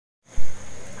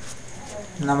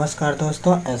नमस्कार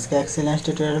दोस्तों, SK. Excellence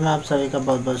tutorial में आप सभी का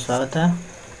बहुत बहुत स्वागत है।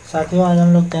 साथियों, आज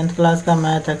हम लोग 10th क्लास का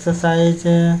मैथ एक्सरसाइज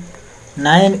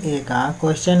 9A का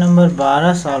क्वेश्चन नंबर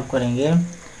 12 सॉल्व करेंगे।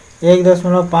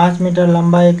 1.5 मीटर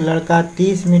लंबा एक लड़का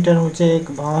 30 मीटर ऊंचे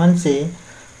एक भवन से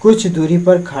कुछ दूरी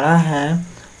पर खड़ा है।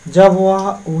 जब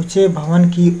वह ऊंचे भवन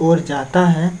की ओर जाता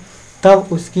है तब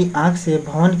उसकी आंख से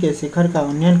भवन के शिखर का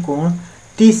उन्नयन कोण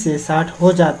 30 से 60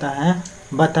 हो जाता है।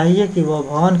 बताइए कि वह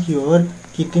भवन की ओर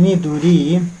कितनी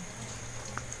दूरी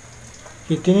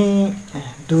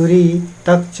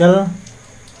तक चल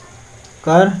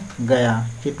कर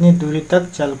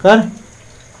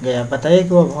गया। बताइए कि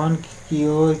वह भवन की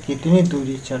ओर कितनी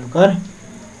दूरी चल कर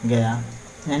गया।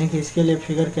 यानी कि इसके लिए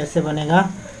फिगर कैसे बनेगा,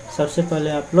 सबसे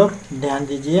पहले आप लोग ध्यान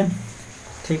दीजिए।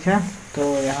 ठीक है, तो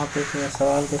यहाँ पे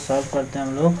सवाल को सॉल्व करते हैं।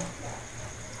 हम लोग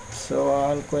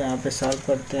सवाल को यहाँ पे सॉल्व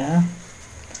करते हैं।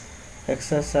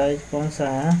 एक्सरसाइज कौन सा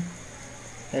है?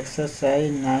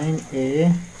 एक्सरसाइज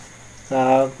 9A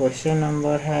का क्वेश्चन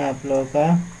नंबर है आप लोगों का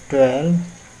 12।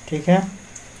 ठीक है,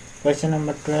 क्वेश्चन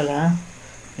नंबर 12 है।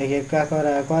 देखिए क्या कह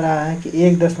रहा है कि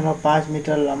 1.5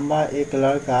 मीटर लंबा एक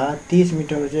लड़का 30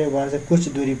 मीटर ऊंचे भवन से कुछ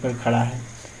दूरी पर खड़ा है।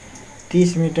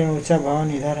 30 मीटर ऊंचा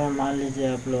भवन इधर है, मान लीजिए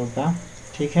आप लोगों का।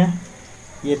 ठीक है,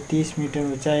 ये 30 मीटर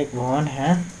ऊंचा एक भवन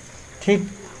है। ठीक,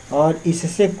 और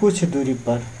इससे कुछ दूरी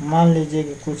पर, मान लीजिए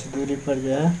कि कुछ दूरी पर जो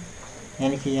है,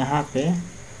 यानी कि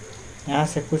यहाँ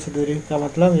से कुछ दूरी का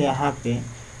मतलब यहाँ पे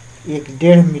एक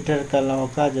 1.5 मीटर का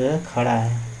लड़का जो है खड़ा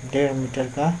है। 1.5 मीटर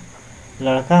का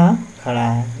लड़का खड़ा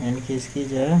है, यानी कि इसकी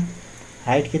जो है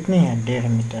हाइट कितनी है? 1.5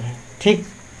 मीटर है। ठीक,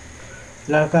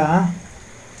 लड़का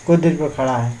कुछ दूरी पर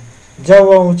खड़ा है। जब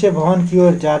वह ऊंचे भवन की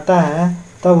ओर जाता है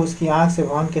तब उसकी आंख से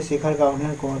भवन के शिखर का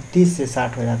उन्नयन कोण 30 से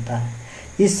 60 हो जाता है।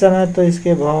 इस समय तो इस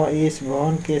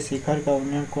भवन के शिखर का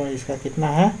उन्नयन कोण इसका कितना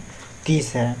है?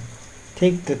 30 है।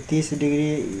 ठीक, तो 30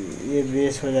 डिग्री ये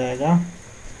बेस हो जाएगा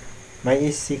भाई।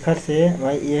 इस शिखर से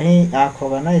भाई यही आँख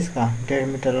होगा ना इसका, 1.5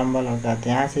 मीटर लंबा लड़का, तो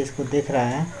यहाँ से इसको देख रहा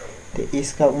है तो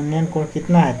इसका उन्नयन कोण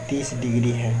कितना है? 30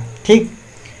 डिग्री है। ठीक,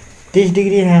 30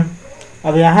 डिग्री है।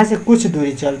 अब यहाँ से कुछ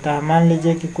दूरी चलता है, मान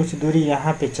लीजिए कि कुछ दूरी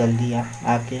यहाँ पे चल दिया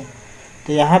आके,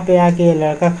 तो यहाँ पे आके ये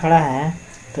लड़का खड़ा है,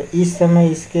 तो इस समय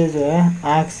इसके जो है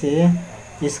आँख से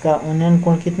इसका उन्नयन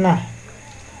कोण कितना है?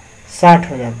 60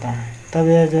 हो जाता है। तब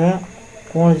यह जो है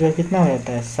कोण जो कितना हो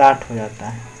जाता है? 60 हो जाता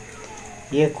है।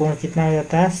 ये कोण कितना हो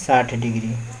जाता है? 60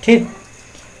 डिग्री। ठीक,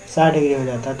 60 डिग्री हो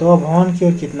जाता है। तो अब भवन की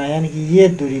ओर कितना, यानी कि ये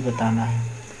दूरी बताना है।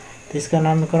 तो इसका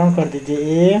नामकरण कर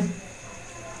दीजिए A,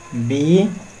 B,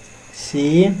 C,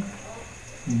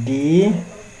 D,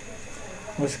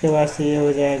 उसके बाद से ये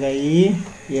हो जाएगा E,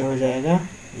 ये हो जाएगा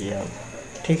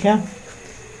F। ठीक है,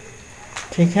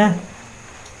 ठीक है।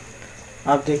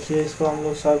 अब देखिए इसको हम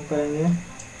लोग सॉल्व करेंगे।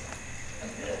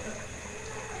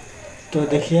 तो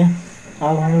देखिए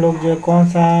अब हम लोग जो कौन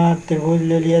सा त्रिभुज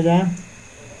ले लिया जाए?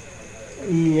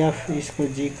 EF, इसको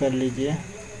G कर लीजिए।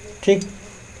 ठीक,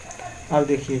 अब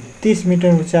देखिए 30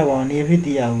 मीटर ऊंचा भवन ये भी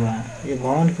दिया हुआ है, ये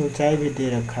भवन की ऊंचाई भी दे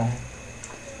रखा है।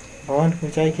 भवन की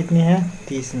ऊंचाई कितनी है?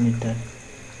 30 मीटर।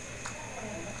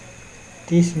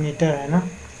 30 मीटर है ना,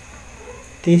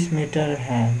 30 मीटर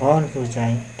है भवन की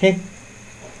ऊंचाई। ठीक,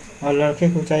 और लड़के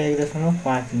की ऊंचाई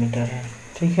 1.5 मीटर है।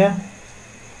 ठीक है,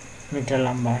 मीटर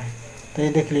लंबा है। तो ये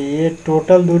देख लीजिए ये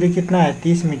टोटल दूरी कितना है?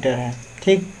 30 मीटर है।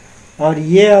 ठीक, और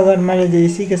ये अगर मान लीजिए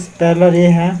इसी के पैरेलल ये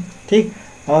है। ठीक,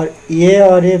 और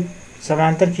ये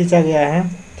समांतर खींचा गया है।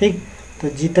 ठीक, तो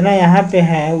जितना यहाँ पे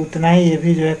है उतना ही ये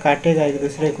भी जो है काटेगा एक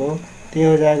दूसरे को, तो ये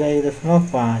हो जाएगा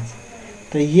 1.5।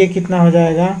 तो ये कितना हो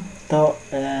जाएगा? तो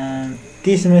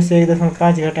 30 में से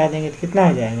 1.5 घटा देंगे तो कितना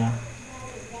हो जाएगा?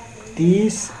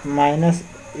 30 माइनस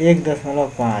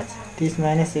 1.5, 30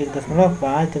 माइनस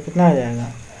 1.5 तो कितना हो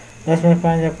जाएगा? 10 में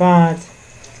 5 है 5,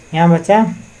 यहाँ बचा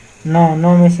 9,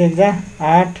 9 में से 1 जा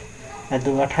 8 और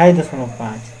 2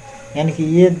 28.5, यानी कि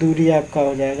ये दूरी आपका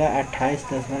हो जाएगा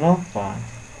 28.5।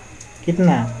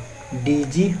 कितना?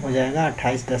 DG हो जाएगा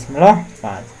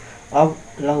 28.5। अब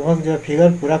लगभग जो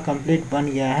फिगर पूरा कंप्लीट बन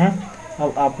गया है।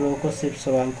 अब आप लोगों को सिर्फ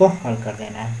सवाल को हल कर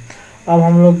देना है। अब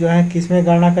हम लोग जो है किस में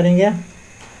गणना करेंगे?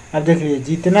 अब देख लीजिए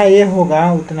जितना ये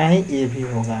होगा उतना ही ए भी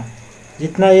होगा,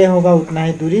 जितना ये होगा उतना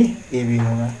ही दूरी ए भी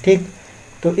होगा। ठीक,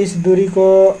 तो इस दूरी को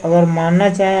अगर मानना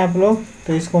चाहें आप लोग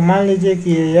तो इसको मान लीजिए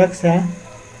कि ये x है,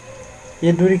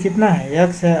 ये दूरी कितना है?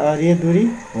 x है, और ये दूरी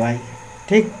y है।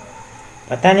 ठीक,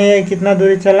 पता नहीं है कितना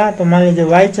दूरी चला, तो मान लीजिए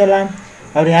y चला,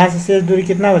 और यहाँ से शेष दूरी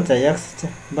कितना बचा? x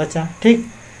बचा। ठीक,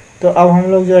 तो अब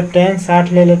हम लोग जो है tan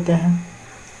 60 ले लेते हैं।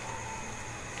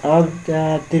 अब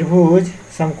त्रिभुज,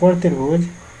 समकोण त्रिभुज,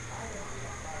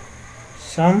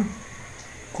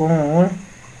 समकोण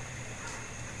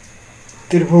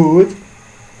त्रिभुज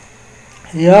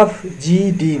एफ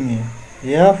जी डी में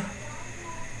एफ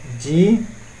जी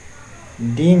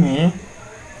डी में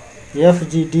एफ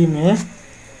जी डी में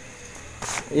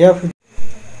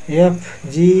एफ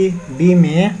जी बी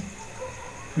में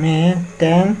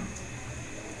tan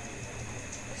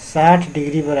 60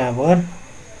 डिग्री बराबर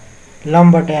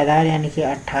लंब बटे आधार यानी कि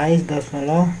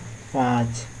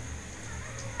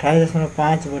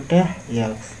 28.5 बटे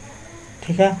यक्स।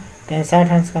 ठीक है, tan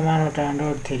 60 अंश का मान बटा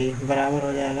 √3 बराबर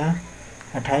हो जाएगा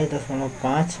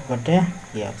 28.5 बटे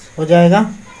यक्स हो जाएगा।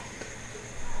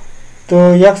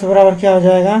 तो यक्स बराबर क्या हो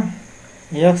जाएगा,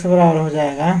 यक्स बराबर हो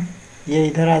जाएगा, ये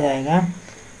इधर आ जाएगा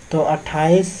तो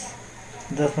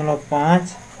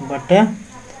 28.5 बटे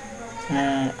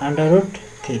 √3।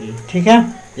 ठीक है,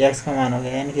 यक्स का मान हो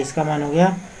गया, यानी कि इसका मान हो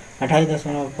गया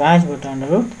 28.5 बटे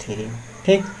 √3।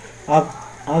 ठीक,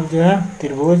 अब जो है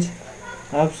त्रिभुज,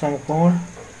 अब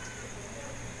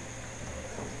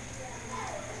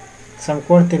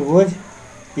समकोण त्रिभुज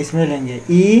इसमें लेंगे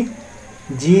ई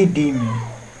जी डी में,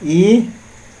 ई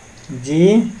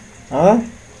जी और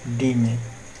डी में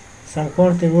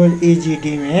समकोण त्रिभुज ई जी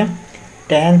डी में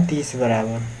tan 30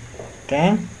 बराबर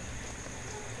tan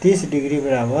 30 डिग्री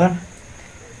बराबर,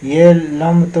 ये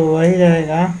लंब तो वही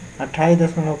रहेगा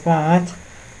 28.5,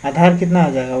 आधार कितना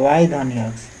हो जाएगा y धन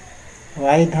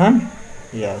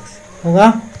यक्स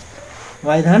होगा,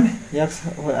 y धन यक्स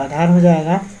आधार हो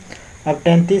जाएगा। अब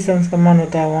tan 30 अंश का मान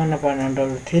होता है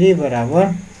 1/√3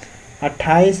 बराबर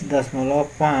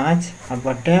 28.5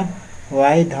 बटे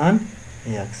y धन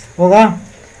यक्स होगा।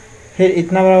 फिर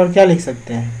इतना बराबर क्या लिख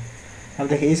सकते हैं, अब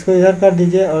देखिए इसको इधर कर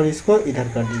दीजिए और इसको इधर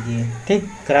कर दीजिए। ठीक,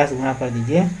 क्रॉस गुणा कर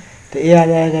दीजिए तो ये आ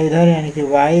जाएगा इधर, यानी कि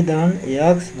y धन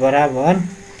यक्स बराबर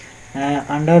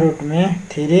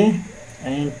 √3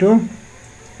 इंटू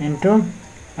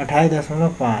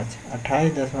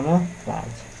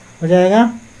 28.5 हो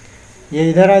जाएगा। ये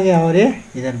इधर आ गया और ये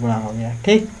इधर गुणा हो गया।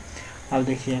 ठीक, अब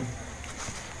देखिए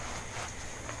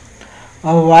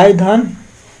अब y धन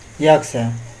यक्स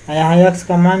है, यहाँ यक्स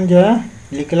का मान जो है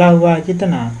निकला हुआ है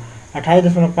कितना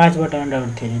 28.5 बटा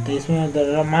 √3, तो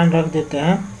इसमें मान रख देते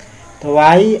हैं तो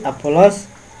y प्लस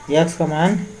यक्स का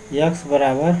मान यक्स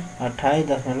बराबर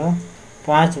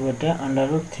 28.5 बटे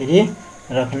 √3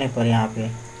 रखने पर यहाँ पे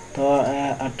तो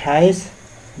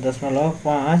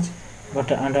 28.5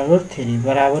 बटे √3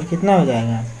 बराबर कितना हो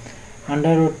जाएगा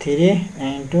 √3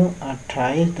 इंटू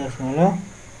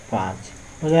 28.5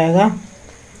 हो जाएगा।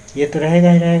 ये तो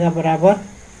रहेगा ही रहेगा बराबर।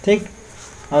 ठीक,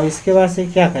 और इसके बाद से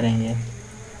क्या करेंगे,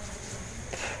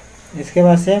 इसके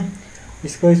बाद से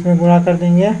इसको इसमें गुणा कर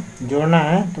देंगे, जोड़ना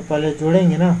है तो पहले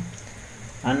जोड़ेंगे ना,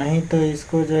 और नहीं तो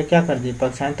इसको जो है क्या कर दिए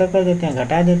पक्षांतर कर देते हैं,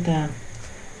 घटा देते हैं।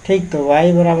 ठीक, तो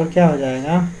y बराबर क्या हो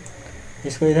जाएगा,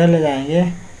 इसको इधर ले जाएंगे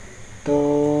तो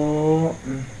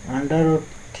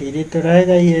 √3 तो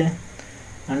रहेगा ही है,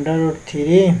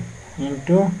 √3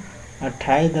 इंटू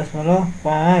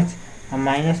 28.5 और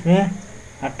माइनस में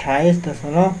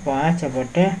 28.5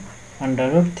 बटे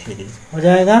 √3 हो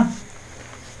जाएगा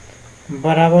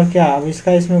बराबर क्या, अब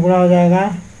इसका इसमें गुणा हो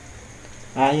जाएगा,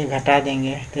 ये घटा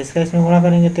देंगे तो इसका इसमें गुणा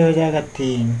करेंगे तो हो जाएगा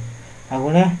 3 और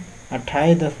गुणे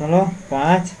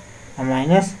 28.5 और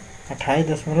माइनस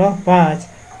 28.5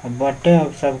 और बटे,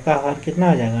 अब सबका हर कितना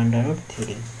हो जाएगा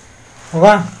 √3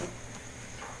 होगा।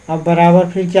 अब बराबर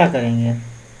फिर क्या करेंगे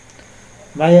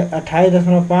भाई,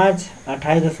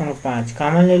 28.5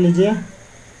 कॉमन ले लीजिए,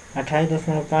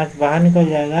 28.5 बाहर निकल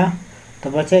जाएगा तो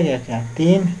बचेगा क्या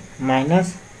 3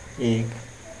 माइनस 1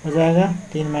 हो जाएगा,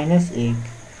 3 माइनस 1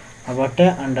 और बटे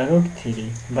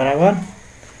 √3 बराबर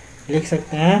लिख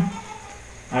सकते हैं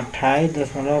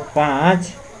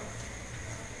 28.5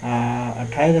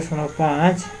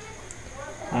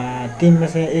 3 में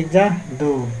से 1 जा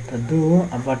 2 तो 2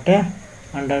 बटे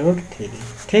 √3।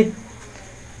 ठीक,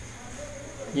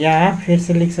 या फिर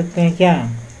से लिख सकते हैं क्या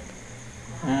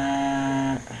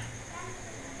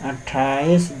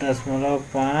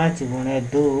 28.5 गुणे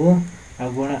 2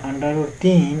 और गुणे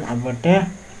 √3 और बटे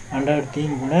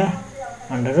 √3 गुणे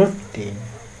 √3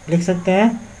 लिख सकते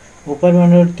हैं। ऊपर में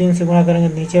 √3 से गुणा करेंगे,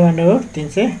 नीचे में √3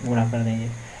 से गुणा कर देंगे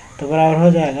तो बराबर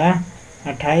हो जाएगा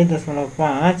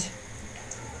 28.5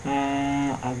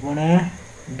 गुणे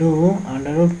 2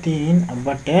 √3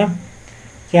 बटे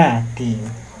क्या 3।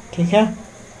 ठीक है,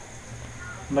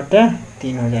 बटे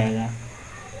 3 हो जाएगा।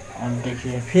 अब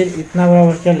देखिए फिर इतना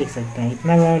बराबर क्या लिख सकते हैं,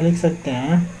 इतना बराबर लिख सकते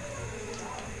हैं,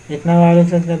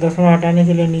 दशमलव हटाने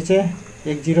के लिए नीचे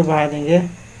एक जीरो बढ़ा देंगे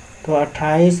तो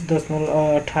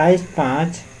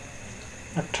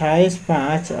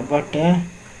 28.5 बटे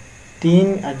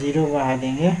 3 जीरो बढ़ा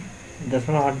देंगे,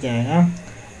 दशमलव हट जाएगा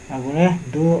और गुणे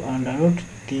 2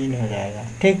 √3 हो जाएगा।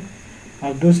 ठीक,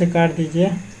 अब 2 से काट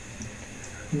दीजिए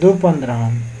 2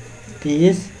 15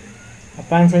 30,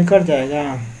 5 से कट जाएगा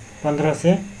 15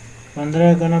 से,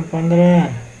 15 का 15,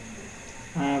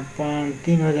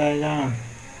 3 हो जाएगा,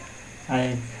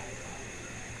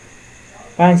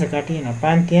 5 से काटिए ना,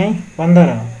 5 3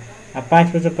 15,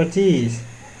 5 5 25,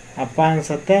 5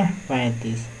 7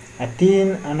 35,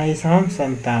 3 19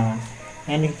 57,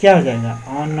 यानी क्या हो जाएगा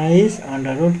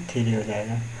 19√3 हो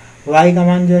जाएगा। y का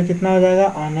मान जो है कितना हो जाएगा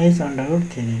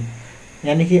 19√3,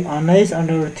 यानी कि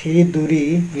 19√3 दूरी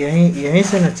यहीं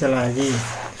से न चला है जी।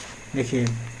 देखिए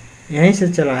यहीं से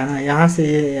चला है ना, यहाँ से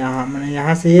ये, यहाँ मैंने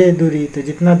यहाँ से ये दूरी, तो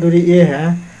जितना दूरी ये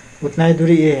है उतना ही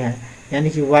दूरी ये है, यानी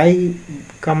कि y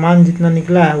का मान जितना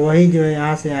निकला है वही जो है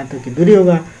यहाँ से यहाँ तक की दूरी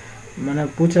होगा। मैंने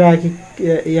पूछ रहा है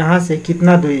कि यहाँ से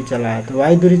कितना दूरी चला है, तो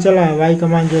y दूरी चला है, y का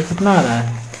मान जो है कितना आ रहा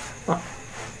है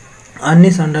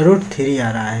 19√3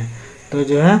 आ रहा है। तो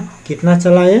जो है कितना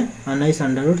चला ये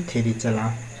 19√3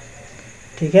 चला।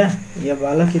 ठीक है, ये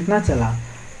वाला कितना चला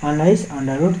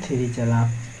 19√3 चला।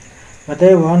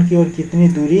 बताइए भवन की ओर कितनी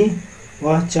दूरी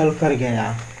वह चल कर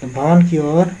गया। तो भवन की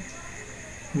ओर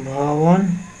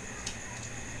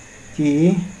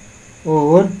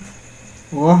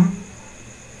वह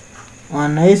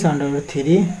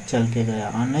 19√3 चल के गया,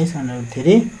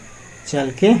 19√3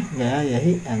 चल के गया,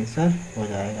 यही आंसर हो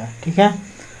जाएगा। ठीक है,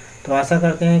 तो आशा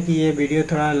करते हैं कि ये वीडियो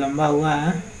थोड़ा लंबा हुआ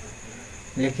है,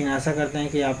 लेकिन आशा करते हैं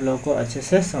कि आप लोगों को अच्छे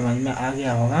से समझ में आ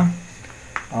गया होगा,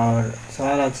 और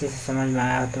सवाल अच्छे से समझ में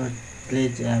आया तो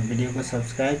प्लीज़ वीडियो को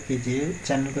सब्सक्राइब कीजिए,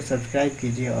 चैनल को सब्सक्राइब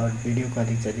कीजिए, और वीडियो को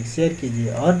अधिक से अधिक शेयर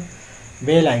कीजिए, और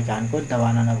बेल आइकन को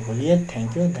दबाना ना भूलिए।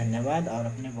 थैंक यू, धन्यवाद, और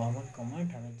अपने बहुत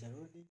कमेंट हमें जरूर